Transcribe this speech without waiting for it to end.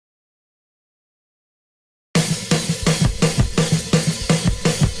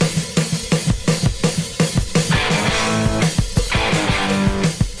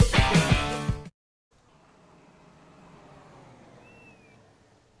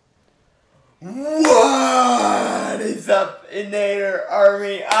What is up, Inator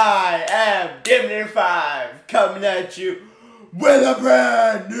Army? I am Inator5 coming at you with a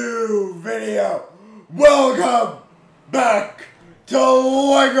brand new video. Welcome back to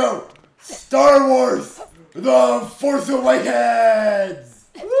LEGO Star Wars The Force Awakens.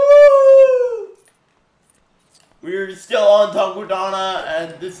 Woo! We're still on Takodana,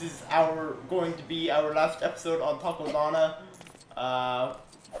 and this is going to be our last episode on Takodana.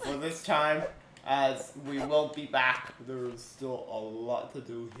 For this time, as we will be back. There's still a lot to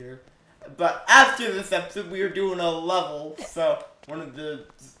do here. But after this episode, we are doing a level, so one of the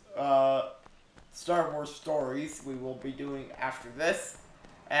Star Wars stories we will be doing after this.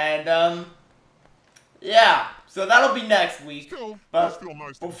 And, yeah, so that'll be next week. But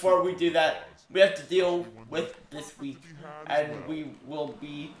before we do that, we have to deal with this week. And we will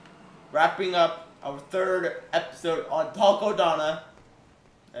be wrapping up our third episode on Takodana.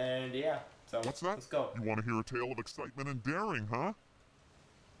 And yeah, so what's that? Let's go. You want to hear a tale of excitement and daring, huh?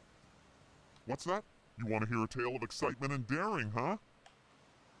 What's that? You want to hear a tale of excitement and daring, huh?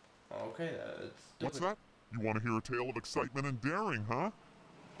 Okay, that's stupid. What's that? You want to hear a tale of excitement and daring, huh?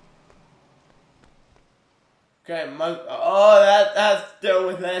 Okay, that has to do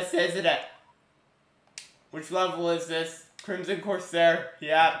with this, isn't it? Which level is this? Crimson Corsair?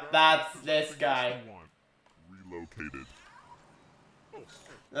 Yeah, that's this guy. Relocated.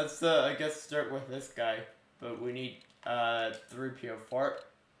 Let's, I guess, start with this guy. But we need, 3PO for it.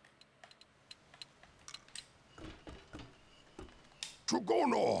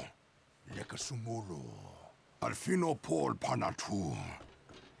 Chugono, Lekasumulo, Alfino Paul Panatu,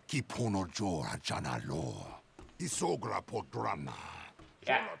 Kipono Jo Hajanalo, Isogra Podrana.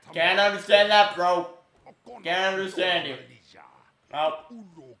 Yeah, can't understand that, bro. Can't understand you. Oh.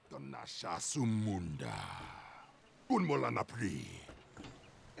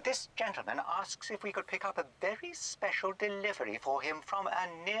 This gentleman asks if we could pick up a very special delivery for him from a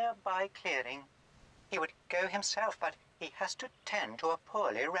nearby clearing. He would go himself, but he has to tend to a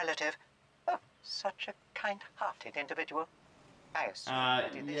poorly relative. Oh, such a kind-hearted individual. I assume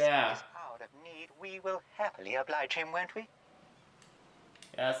that in this case, out of need, we will happily oblige him, won't we?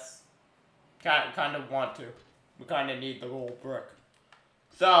 Yes. Kind of want to. We kind of need the gold brick.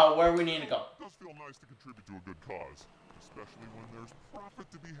 So, where we need to go? It does feel nice to contribute to a good cause. Especially when there's profit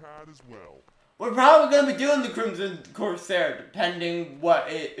to be had as well. We're probably going to be doing the Crimson Corsair, depending what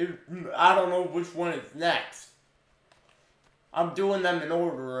I don't know which one is next. I'm doing them in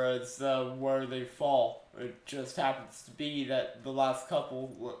order as where they fall. It just happens to be that the last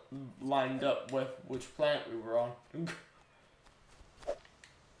couple lined up with which planet we were on.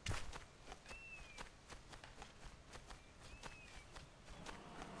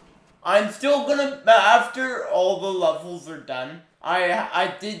 I'm still gonna, after all the levels are done,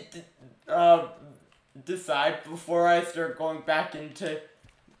 I did decide before I start going back into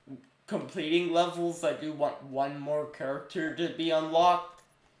completing levels, I do want one more character to be unlocked.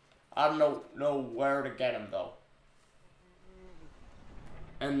 I don't know where to get him though.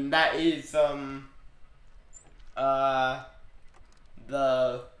 And that is,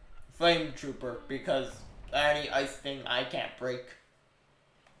 the Flame Trooper, because any ice thing I can't break.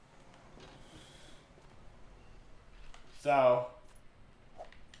 So,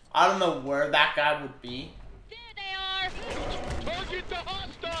 I don't know where that guy would be. There they are! Target the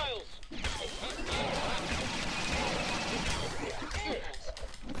hostiles!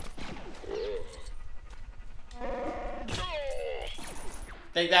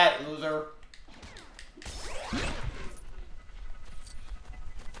 Take that, loser.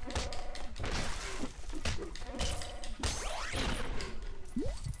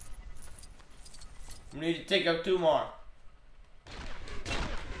 We need to take out 2 more.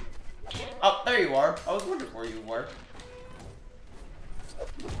 Oh, there you are. I was wondering where you were.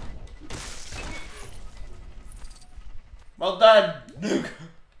 Well done, Luke.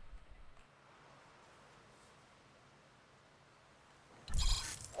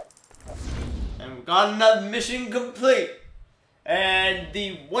 And we got another mission complete. And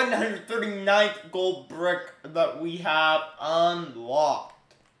the 139th gold brick that we have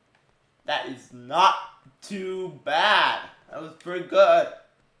unlocked. That is not too bad. That was pretty good.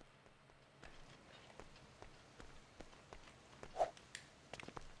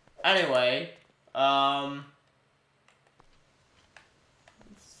 Anyway, let's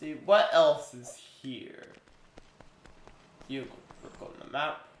see, what else is here? You look on the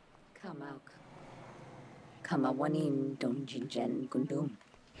map. Kamauk. Kamawanim Donjinjen Gundum.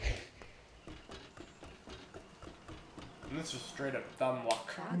 And this is straight up dumb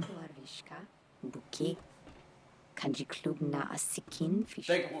luck. Kaguarishka Buki Kanji klub na asikin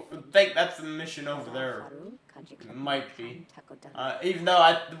think that's the mission over there. It might be. Even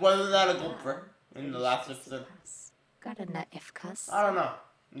though wasn't that a gopher in the last episode? Karena FKs. I don't know.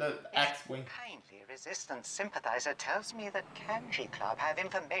 The X-Wing. Kindly resistance sympathizer tells me that Kanji Club have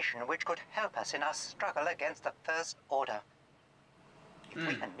information which could help us in our struggle against the First Order. If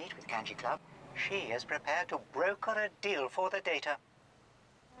we can meet with Kanji Club, she is prepared to broker a deal for the data.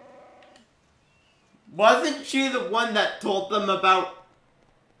 Wasn't she the one that told them about...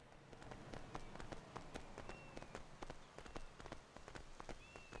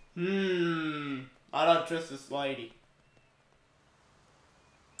 I don't trust this lady.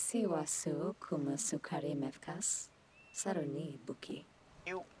 Siwasu kumasukari mefkas. Saruni buki.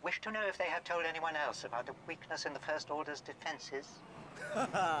 You wish to know if they have told anyone else about the weakness in the First Order's defenses?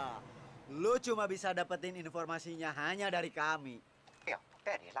 Lu cuma bisa dapetin informasinya hanya dari kami. We are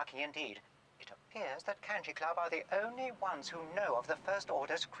very lucky indeed. It appears that Kanji Club are the only ones who know of the First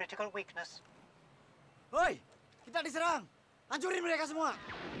Order's critical weakness. Hoi, kita diserang. Hancurin mereka semua.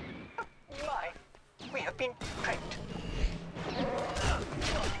 My, we have been tricked.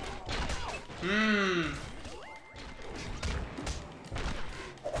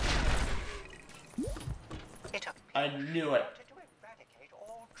 I knew it. To eradicate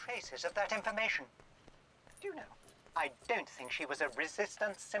all traces of that information. Do you know, I don't think she was a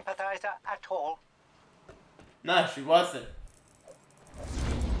resistance sympathizer at all. No, she wasn't.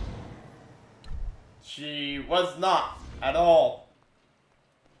 She was not at all.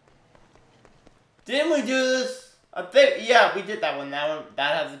 Didn't we do this? I think, yeah, we did that one. That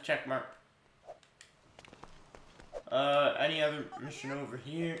has a check mark. Any other mission over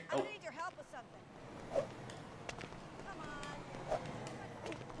here? Oh. I need your help with something. Come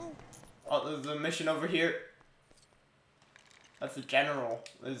on. Oh, there's a mission over here. That's a general,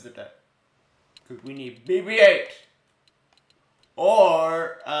 isn't it? Because we need BB-8.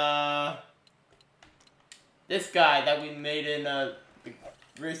 Or, this guy that we made in the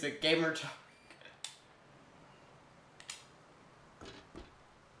recent Gamer Talk.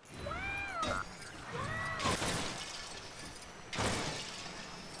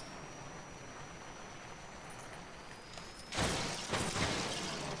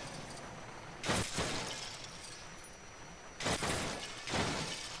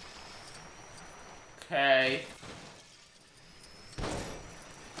 Okay.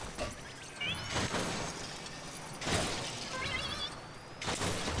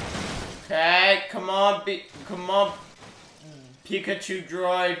 Okay, come on, Pikachu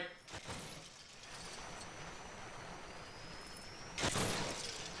droid.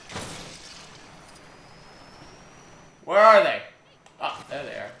 Where are they? Oh, there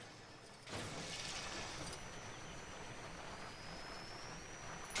they are.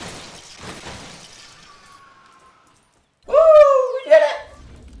 Woo! We did it!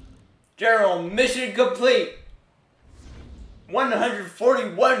 General, mission complete.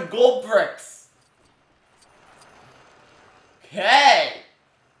 141 gold bricks. Okay.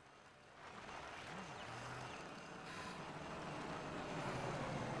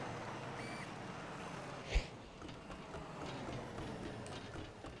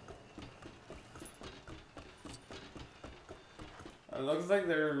 It looks like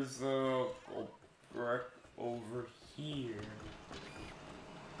there's a gold brick over here.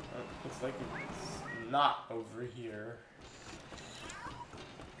 Looks like it's not over here.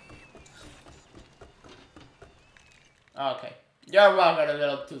 Okay. You're walking a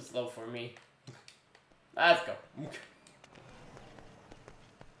little too slow for me. Let's go.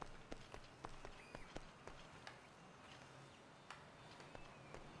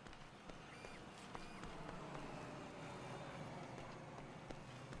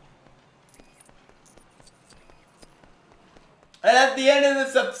 And at the end of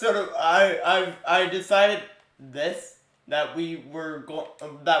this episode, I decided that we're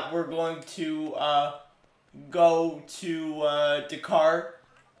going to go to Dakar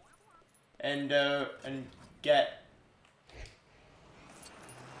and get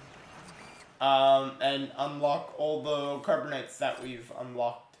and unlock all the carbonates that we've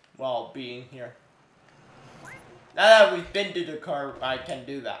unlocked while being here. Now that we've been to Dakar, I can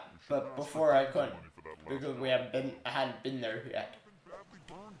do that, but before I couldn't because I hadn't been there yet.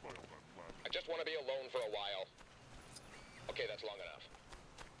 I just want to be alone for a while. Okay, that's long enough.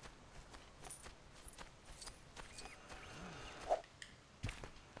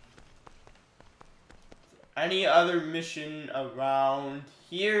 Any other mission around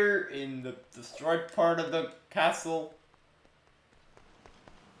here in the destroyed part of the castle?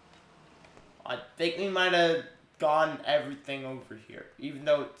 I think we might have gone everything over here. Even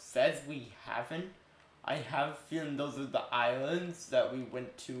though it says we haven't, I have a feeling those are the islands that we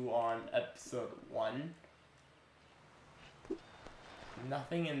went to on episode 1.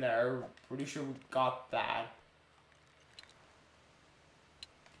 Nothing in there. Pretty sure we got that.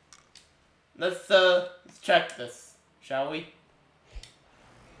 Let's check this, shall we?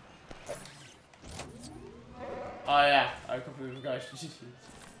 Oh yeah, I completely forgot.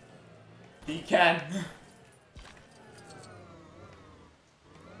 He can.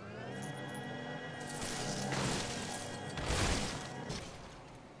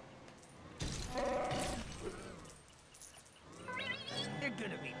 They're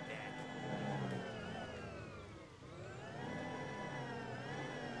gonna be back.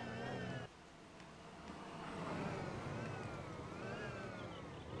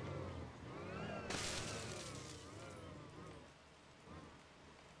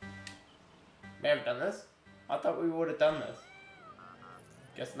 May have done this? I thought we would have done this.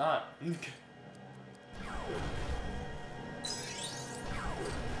 Guess not.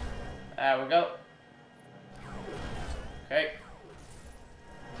 There we go. Okay.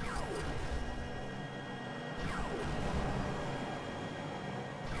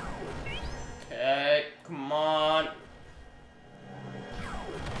 Okay, come on.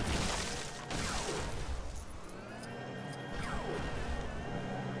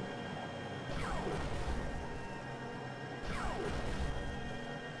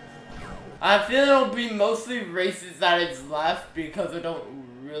 I feel it'll be mostly races that is left because I don't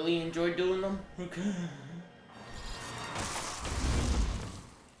really enjoy doing them. Okay.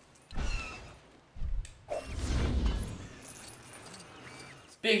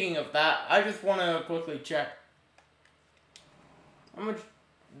 Speaking of that, I just want to quickly check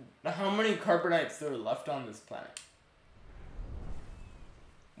how many carbonites there are left on this planet.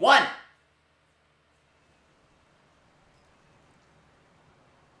 1.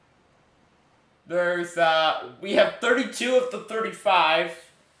 There's, we have 32 of the 35.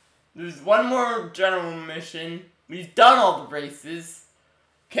 There's one more general mission. We've done all the races.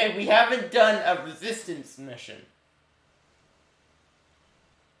 Okay, we haven't done a resistance mission.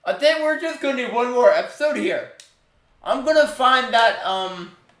 I think we're just gonna do one more episode here. I'm gonna find that,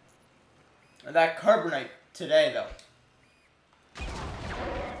 that carbonite today, though.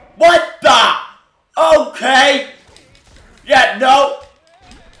 What the? Okay! Yeah, no!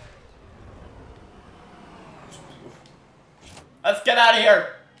 Let's get out of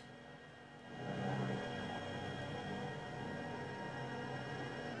here.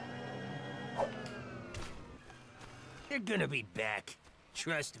 They're gonna be back.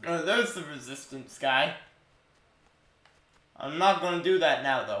 Trust me. Oh, there's the resistance guy. I'm not gonna do that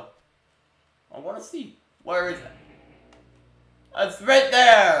now, though. I want to see. Where is it? It's right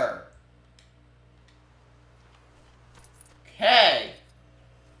there. Okay.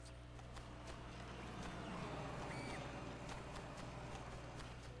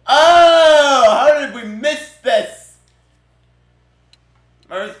 Oh, how did we miss this?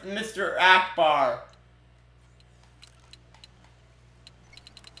 Where's Mr. Akbar?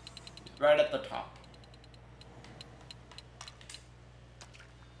 He's right at the top.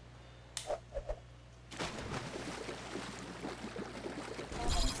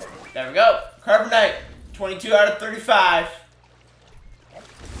 There we go. Carbonite. 22 out of 35.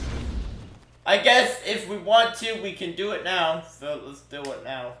 I guess if we want to, we can do it now. So let's do it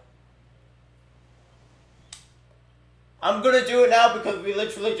now. I'm gonna do it now because we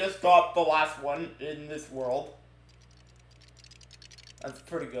literally just got the last one in this world. That's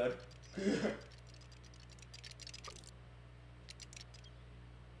pretty good.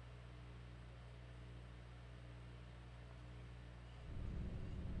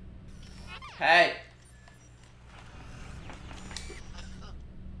 Hey.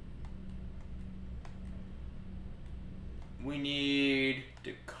 We need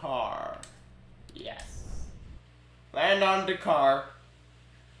Dakar. Yes. Land on Dakar.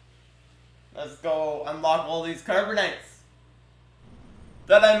 Let's go unlock all these carbonites.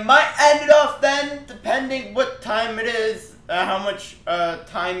 Then I might end it off then, depending what time it is, how much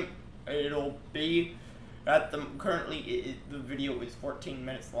time it'll be. Currently the video is 14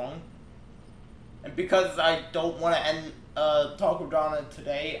 minutes long. And because I don't want to end Taco Donna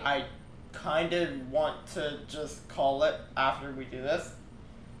today, I kind of want to just call it after we do this.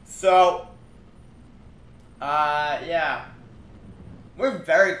 So, yeah. We're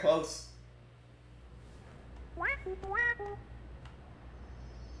very close.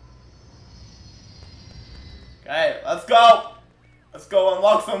 Okay, let's go. Let's go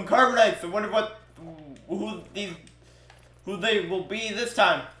unlock some carbonates. I wonder who they will be this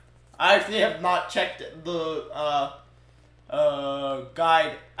time. I actually have not checked the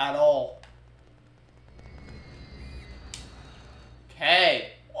guide at all.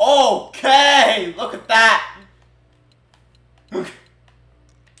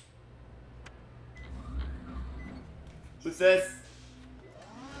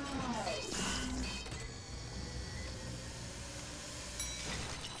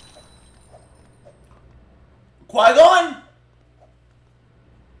 Qui-Gon?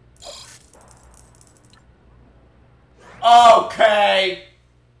 Okay.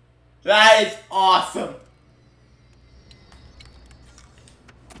 That is awesome.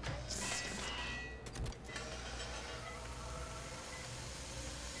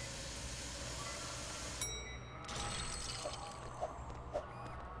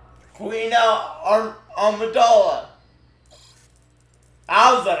 Queen Amidala.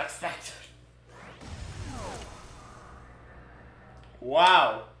 That was unexpected.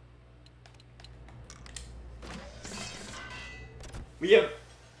 Wow. We have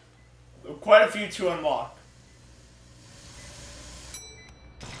quite a few to unlock.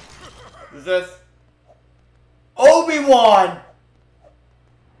 Is this Obi-Wan?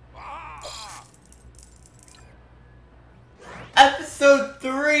 Episode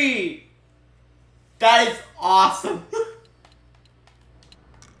 3. That is awesome.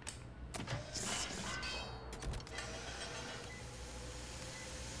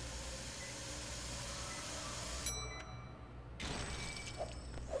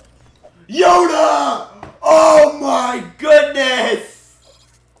 Yoda! Oh my goodness!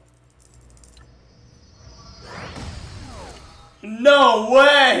 No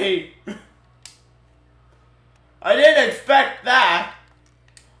way! I didn't expect that.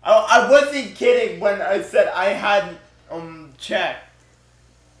 I wasn't kidding when I said I hadn't checked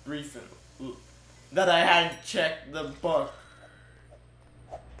recently. That I hadn't checked the book.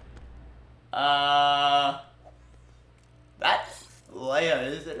 That's Leia,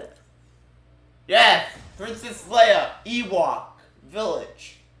 isn't it? Yes, Princess Leia, Ewok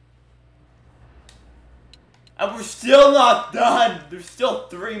Village. And we're still not done. There's still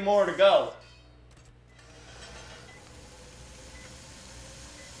 3 more to go.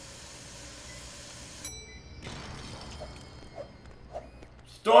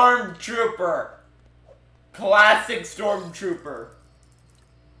 Stormtrooper. Classic Stormtrooper.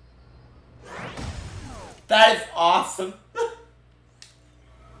 That is awesome.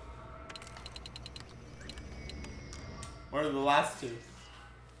 What are the last 2?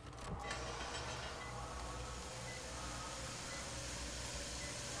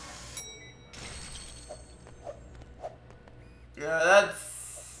 Yeah,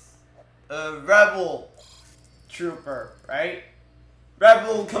 that's a Rebel Trooper, right?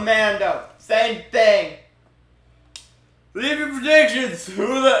 Rebel Commando, same thing. Leave your predictions.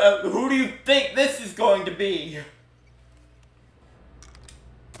 Who do you think this is going to be?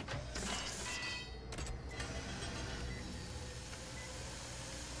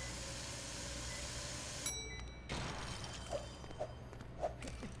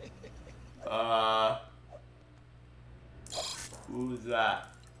 Who's that?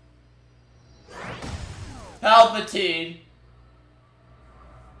 Palpatine.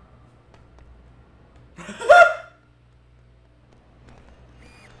 I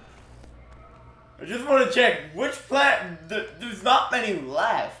just want to check which planet. There's not many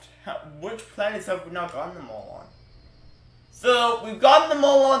left. Which planets have we not gotten them all on? So we've gotten them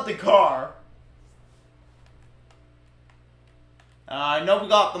all on the car. I know we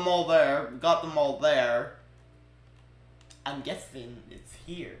got them all there. We got them all there. I'm guessing it's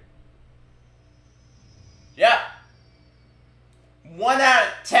here. Yeah. 1 out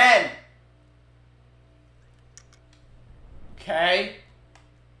of 10. Okay.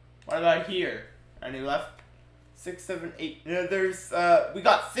 What about here? Any left? 6, 7, 8. No, there's we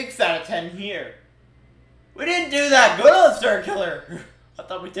got 6 out of 10 here. We didn't do that good on Star Killer. I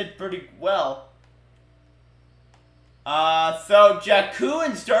thought we did pretty well. So Jakku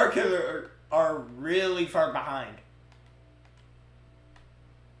and Star Killer are really far behind.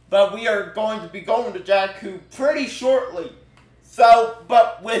 But we are going to be going to Jakku pretty shortly. So,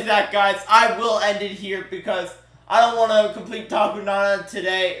 but with that, guys, I will end it here because I don't want to complete Taku Nana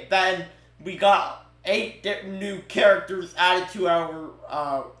today. Then we got 8 new characters added to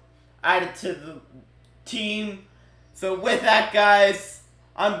our the team. So with that, guys,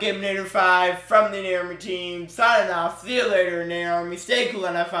 I'm Inator 5 from the Inator Army team. Signing off. See you later, Inator Army. Stay cool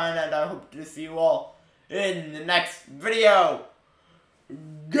and have fun, and I hope to see you all in the next video.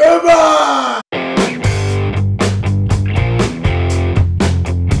 Goodbye!